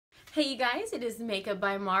Hey you guys, it is Makeup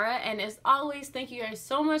by Maura, and as always, thank you guys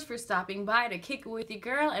so much for stopping by to kick it with your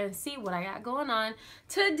girl and see what I got going on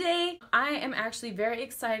today. I am actually very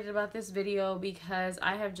excited about this video because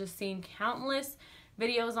I have just seen countless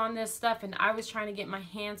videos on this stuff, and I was trying to get my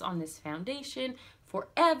hands on this foundation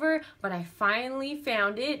forever, but I finally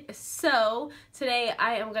found it. So today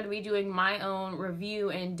I am going to be doing my own review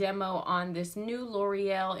and demo on this new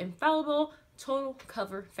L'Oreal Infallible Total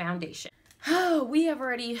Cover Foundation. Oh, we have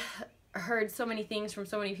already heard so many things from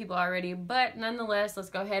so many people already, but nonetheless, let's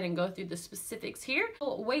go ahead and go through the specifics here.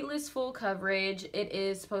 Weightless full coverage. It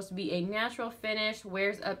is supposed to be a natural finish,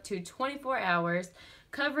 wears up to 24 hours.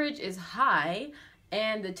 Coverage is high,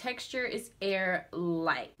 and the texture is air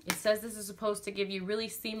light. It says this is supposed to give you really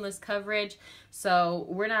seamless coverage, so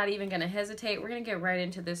we're not even gonna hesitate. We're gonna get right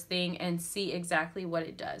into this thing and see exactly what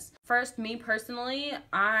it does. First, me personally,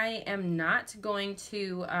 I am not going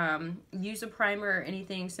to use a primer or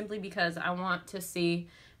anything simply because I want to see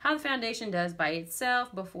how the foundation does by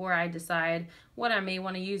itself before I decide what I may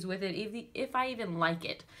want to use with it, if I even like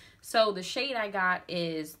it. So the shade I got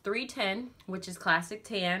is 310, which is Classic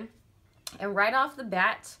Tan. And right off the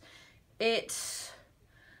bat, it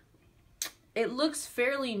looks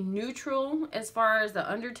fairly neutral as far as the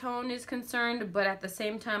undertone is concerned, but at the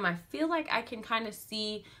same time, I feel like I can kind of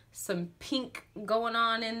see some pink going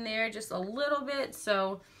on in there just a little bit,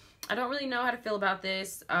 so I don't really know how to feel about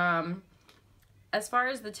this. As far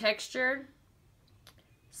as the texture,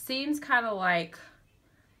 seems kind of like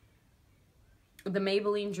the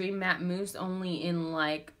Maybelline Dream Matte Mousse, only in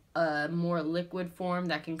like a more liquid form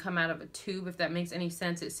that can come out of a tube, if that makes any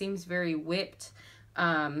sense. It seems very whipped,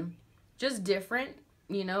 just different,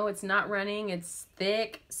 you know. It's not running, it's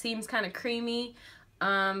thick, seems kind of creamy,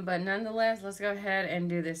 but nonetheless, let's go ahead and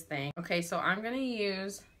do this thing. Okay, so I'm gonna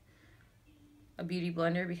use a beauty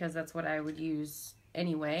blender because that's what I would use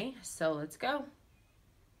anyway, so let's go.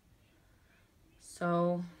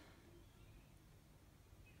 So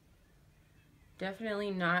definitely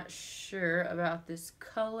not sure about this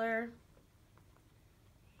color.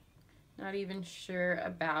 Not even sure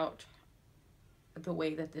about the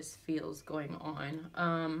way that this feels going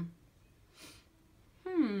on.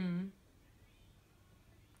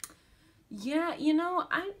 Yeah, you know,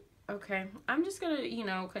 okay. I'm just gonna, you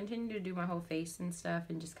know, continue to do my whole face and stuff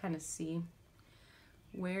and just kind of see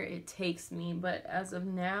where it takes me. But as of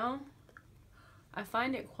now, I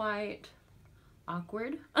find it quite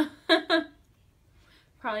awkward.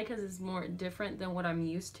 Probably because it's more different than what I'm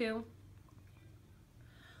used to.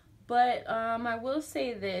 But I will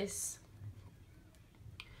say this.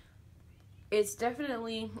 It's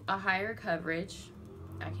definitely a higher coverage.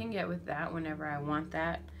 I can get with that whenever I want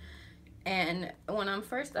that. And when I'm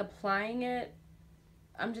first applying it,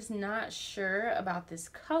 I'm just not sure about this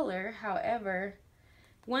color. However,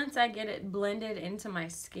 once I get it blended into my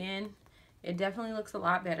skin, it definitely looks a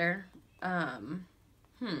lot better.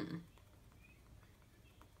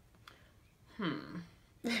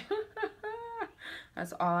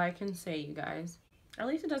 That's all I can say, you guys. At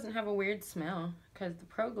least it doesn't have a weird smell, because the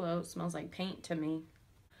Pro Glow smells like paint to me.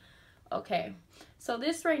 Okay, so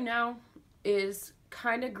this right now is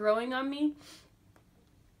kind of growing on me.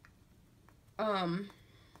 Not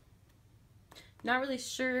really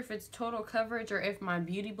sure if it's total coverage or if my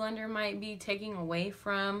beauty blender might be taking away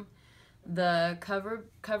from the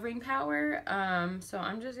covering power. So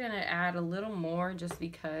I'm just gonna add a little more just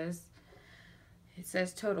because it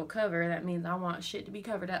says total cover. That means I want shit to be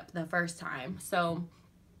covered up the first time. So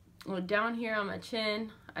down here on my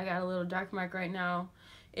chin, I got a little dark mark right now.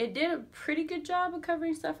 It did a pretty good job of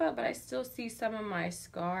covering stuff up, but I still see some of my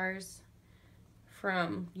scars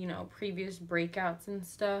from, you know, previous breakouts and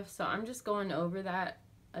stuff. So I'm just going over that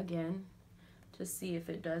again to see if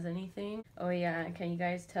it does anything. Oh yeah, can you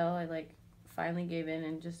guys tell I like finally gave in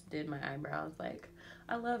and just did my eyebrows? Like,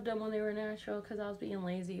 I loved them when they were natural because I was being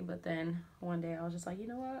lazy, but then one day I was just like, you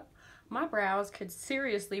know what? My brows could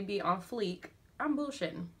seriously be on fleek. I'm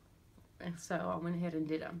bullshitting. And so I went ahead and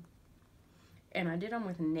did them. And I did them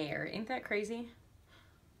with Nair. Ain't that crazy?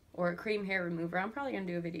 Or a cream hair remover. I'm probably going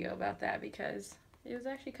to do a video about that because it was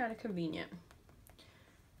actually kind of convenient.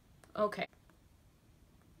 Okay.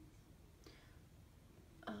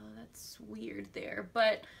 That's weird there.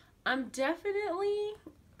 But I'm definitely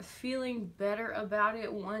feeling better about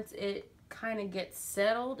it once it kind of gets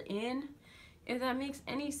settled in, if that makes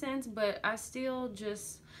any sense. But I still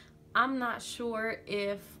just, I'm not sure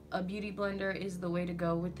if a beauty blender is the way to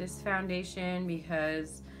go with this foundation,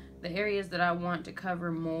 because the areas that I want to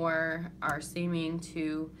cover more are seeming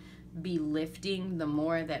to be lifting the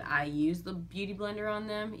more that I use the beauty blender on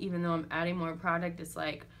them. Even though I'm adding more product, it's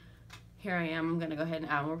like here I am. I'm going to go ahead and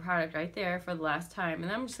add more product right there for the last time.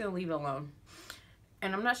 And I'm just going to leave it alone.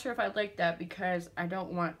 And I'm not sure if I like that because I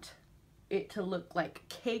don't want it to look like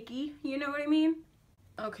cakey. You know what I mean?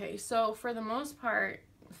 Okay, so for the most part,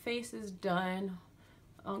 face is done.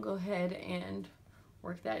 I'll go ahead and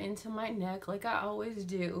work that into my neck like I always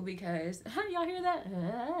do because, y'all hear that?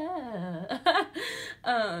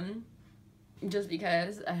 Just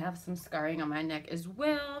because I have some scarring on my neck as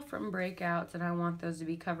well from breakouts and I want those to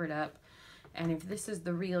be covered up. And if this is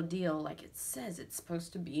the real deal like it says it's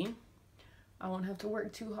supposed to be, I won't have to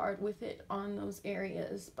work too hard with it on those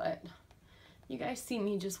areas, but you guys see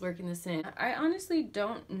me just working this in. I honestly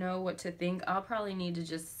don't know what to think. I'll probably need to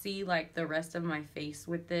just see like the rest of my face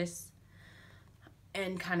with this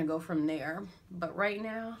and kind of go from there. But right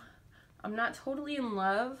now, I'm not totally in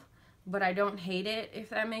love, but I don't hate it, if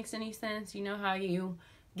that makes any sense. You know how you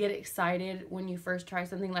get excited when you first try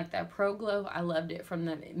something like that Pro Glow? I loved it from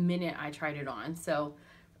the minute I tried it on. So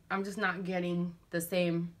I'm just not getting the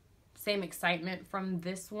same excitement from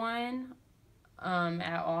this one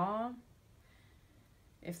at all,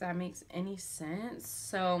 if that makes any sense.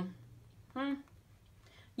 So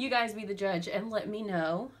you guys be the judge and let me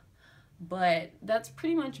know. But that's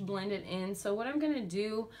pretty much blended in. So what I'm gonna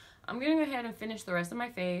do, I'm gonna go ahead and finish the rest of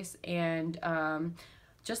my face, and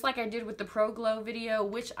just like I did with the Pro Glow video,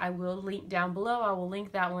 which I will link down below. I will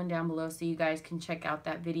link that one down below so you guys can check out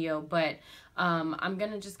that video. But I'm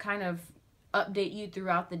gonna just kind of update you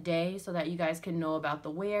throughout the day so that you guys can know about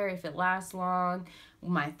the wear, if it lasts long,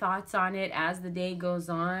 my thoughts on it as the day goes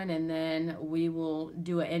on, and then we will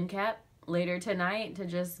do an end cap later tonight to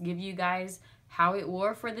just give you guys how it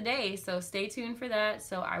wore for the day. So stay tuned for that.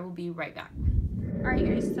 So I will be right back. Alright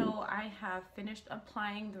guys, so I have finished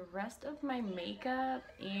applying the rest of my makeup,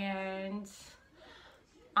 and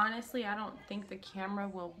honestly I don't think the camera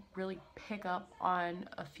will really pick up on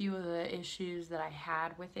a few of the issues that I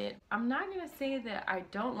had with it. I'm not gonna say that I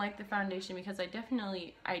don't like the foundation because I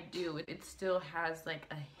do. It still has like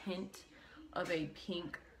a hint of a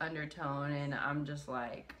pink undertone, and I'm just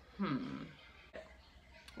like,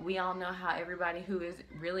 we all know how everybody who is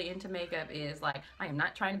really into makeup is like, I am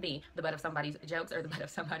not trying to be the butt of somebody's jokes or the butt of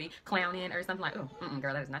somebody clowning or something like, oh,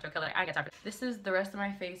 girl, that is not your color. I got time for this. This is the rest of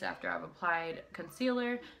my face after I've applied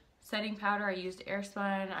concealer, setting powder. I used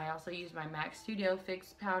Airspun. I also used my MAC Studio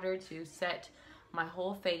Fix powder to set my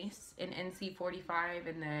whole face in NC45,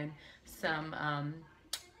 and then some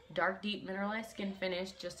dark deep mineralized skin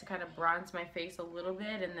finish just to kind of bronze my face a little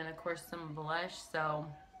bit, and then of course some blush. So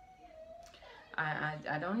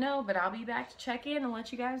I don't know, but I'll be back to check in and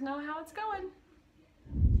let you guys know how it's going.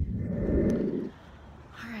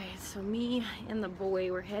 Alright, so me and the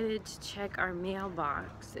boy, we're headed to check our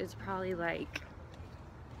mailbox. It's probably like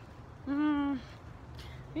maybe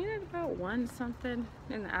at about 1 something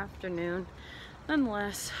in the afternoon.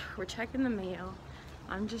 Nonetheless, we're checking the mail.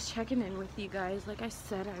 I'm just checking in with you guys like I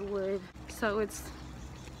said I would. So it's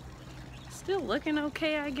still looking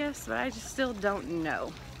okay, I guess, but I just still don't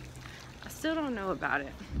know. I still don't know about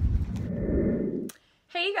it.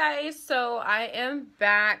 Hey guys, so I am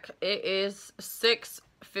back. It is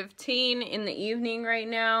 6:15 in the evening right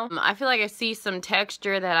now. I feel like I see some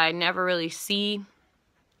texture that I never really see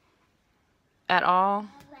at all.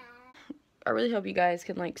 I really hope you guys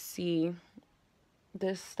can like see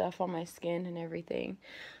this stuff on my skin and everything.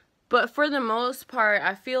 But for the most part,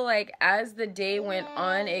 I feel like as the day went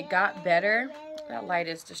on, it got better. That light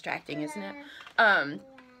is distracting, isn't it?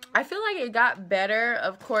 I feel like it got better,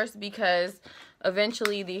 of course, because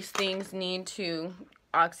eventually these things need to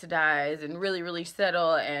oxidize and really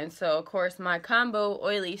settle. And so, of course, my combo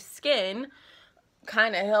oily skin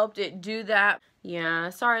kind of helped it do that. Yeah,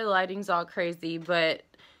 sorry the lighting's all crazy, but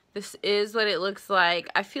this is what it looks like.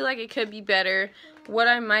 I feel like it could be better. What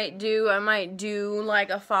I might do like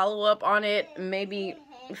a follow-up on it, maybe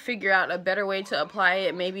figure out a better way to apply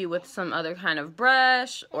it, maybe with some other kind of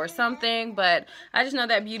brush or something. But I just know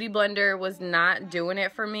that Beauty Blender was not doing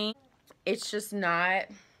it for me. It's just not,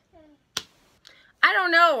 I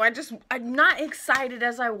don't know, I'm not excited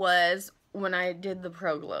as I was when I did the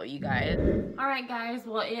Pro Glow, you guys. Alright guys,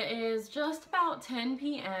 well it is just about 10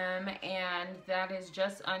 p.m. and that is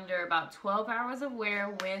just under about 12 hours of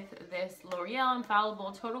wear with this L'Oreal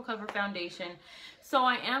Infallible Total Cover Foundation. So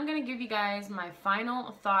I am going to give you guys my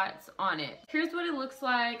final thoughts on it. Here's what it looks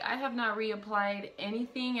like. I have not reapplied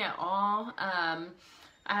anything at all. I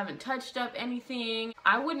haven't touched up anything.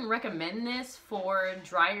 I wouldn't recommend this for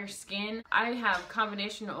drier skin. I have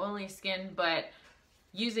combination oily skin, but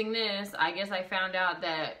using this, I guess I found out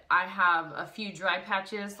that I have a few dry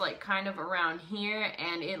patches like kind of around here,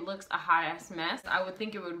 and it looks a hot ass mess. I would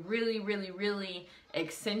think it would really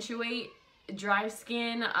accentuate dry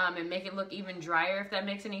skin and make it look even drier, if that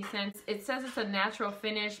makes any sense. It says it's a natural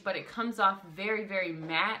finish, but it comes off very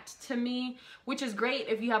matte to me, which is great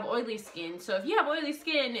if you have oily skin. So if you have oily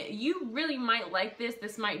skin, you really might like this.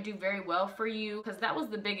 This might do very well for you, because that was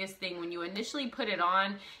the biggest thing. When you initially put it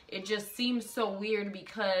on, it just seems so weird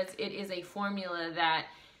because it is a formula that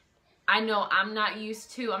I know I'm not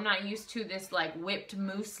used to. I'm not used to this like whipped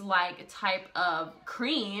mousse-like type of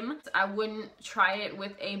cream. I wouldn't try it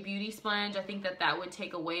with a beauty sponge. I think that that would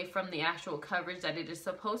take away from the actual coverage that it is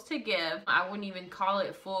supposed to give. I wouldn't even call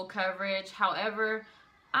it full coverage. However,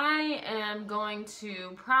 I am going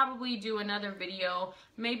to probably do another video,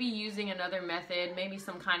 maybe using another method, maybe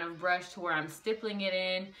some kind of brush to where I'm stippling it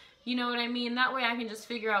in. You know what I mean? That way I can just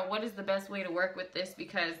figure out what is the best way to work with this,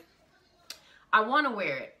 because I want to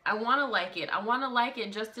wear it. I want to like it. I want to like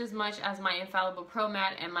it just as much as my Infallible Pro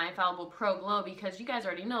Matte and my Infallible Pro Glow, because you guys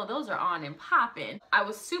already know those are on and popping. I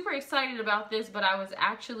was super excited about this, but I was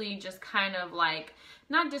actually just kind of like,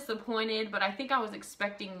 not disappointed, but I think I was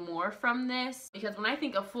expecting more from this, because when I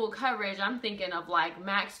think of full coverage, I'm thinking of like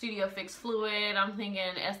MAC Studio Fix Fluid, I'm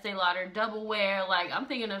thinking Estee Lauder Double Wear, like I'm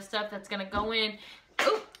thinking of stuff that's gonna go in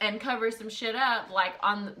and cover some shit up like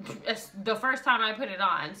on the first time I put it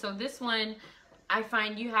on. So this one, I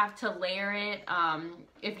find you have to layer it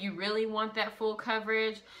if you really want that full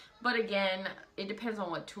coverage. But again, it depends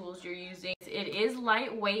on what tools you're using. It is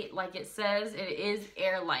lightweight, like it says. It is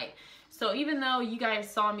air light. So even though you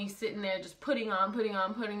guys saw me sitting there just putting on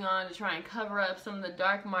to try and cover up some of the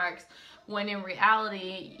dark marks, when in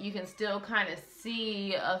reality, you can still kind of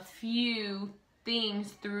see a few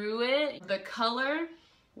things through it. The color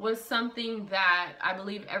was something that I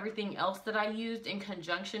believe everything else that I used in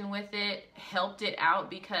conjunction with it helped it out,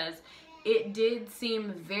 because it did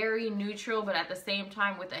seem very neutral, but at the same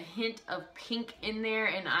time with a hint of pink in there,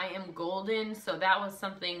 and I am golden, so that was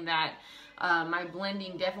something that my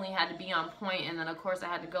blending definitely had to be on point. And then of course I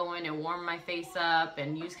had to go in and warm my face up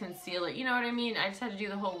and use concealer, you know what I mean? I just had to do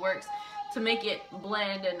the whole works to make it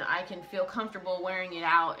blend and I can feel comfortable wearing it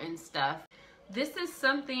out and stuff. This is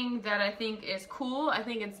something that I think is cool. I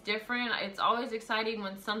think it's different. It's always exciting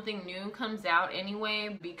when something new comes out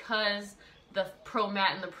anyway, because the Pro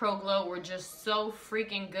Matte and the Pro Glow were just so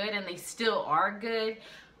freaking good, and they still are good.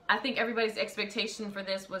 I think everybody's expectation for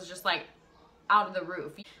this was just like out of the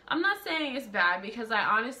roof. I'm not saying it's bad, because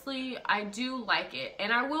I do like it,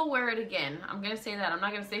 and I will wear it again. I'm gonna say that. I'm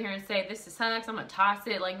not gonna sit here and say this sucks, I'm gonna toss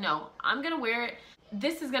it. Like, no, I'm gonna wear it.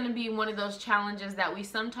 This is going to be one of those challenges that we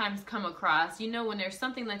sometimes come across. You know, when there's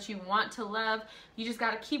something that you want to love, you just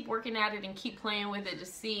got to keep working at it and keep playing with it to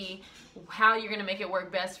see how you're going to make it work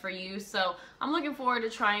best for you. So I'm looking forward to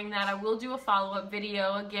trying that. I will do a follow-up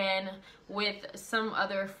video again with some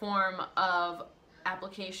other form of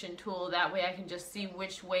application tool. That way I can just see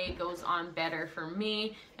which way goes on better for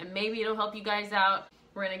me, and maybe it'll help you guys out.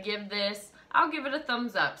 We're going to give this, I'll give it a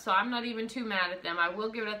thumbs up, so I'm not even too mad at them. I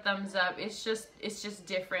will give it a thumbs up. It's just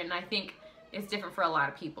different, and I think it's different for a lot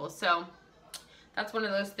of people. So that's one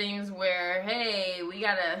of those things where, hey, we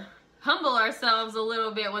gotta humble ourselves a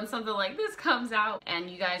little bit when something like this comes out. And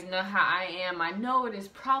you guys know how I am. I know it is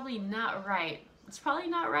probably not right. It's probably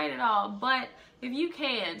not right at all, but if you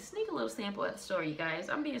can, sneak a little sample at the store, you guys.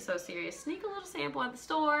 I'm being so serious. Sneak a little sample at the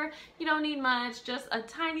store. You don't need much, just a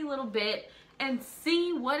tiny little bit, and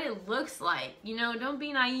see what it looks like. You know, don't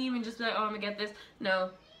be naive and just be like, oh, I'm gonna get this.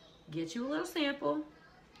 No, get you a little sample,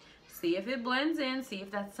 see if it blends in, see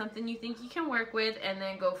if that's something you think you can work with, and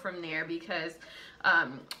then go from there, because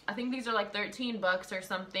I think these are like 13 bucks or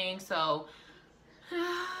something. So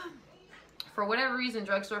for whatever reason,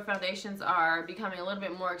 drugstore foundations are becoming a little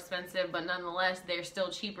bit more expensive, but nonetheless, they're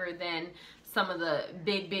still cheaper than some of the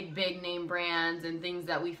big name brands and things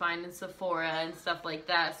that we find in Sephora and stuff like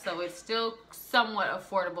that. So it's still somewhat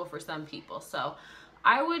affordable for some people. So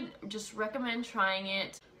I would just recommend trying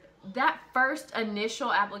it. That first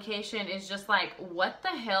initial application is just like, what the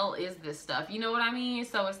hell is this stuff? You know what I mean?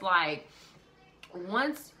 So it's like,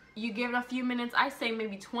 once you give it a few minutes, I say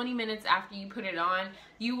maybe 20 minutes after you put it on,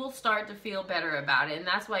 you will start to feel better about it. And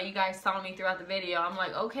that's why you guys saw me throughout the video. I'm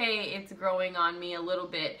like, okay, it's growing on me a little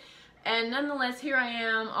bit. And nonetheless, here I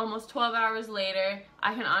am almost 12 hours later.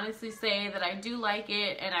 I can honestly say that I do like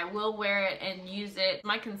it, and I will wear it and use it.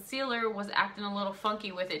 My concealer was acting a little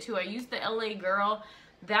funky with it too. I used the LA Girl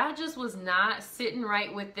that just was not sitting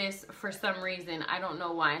right with this for some reason. I don't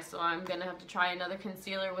know why, so I'm gonna have to try another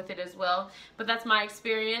concealer with it as well. But that's my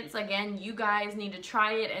experience. Again, you guys need to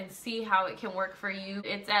try it and see how it can work for you.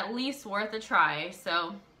 It's at least worth a try,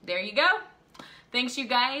 so there you go. Thanks, you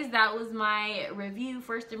guys. That was my review,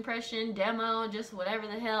 first impression, demo, just whatever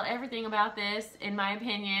the hell, everything about this, in my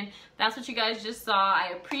opinion. That's what you guys just saw.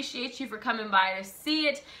 I appreciate you for coming by to see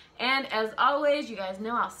it. And as always, you guys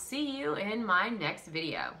know I'll see you in my next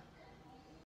video.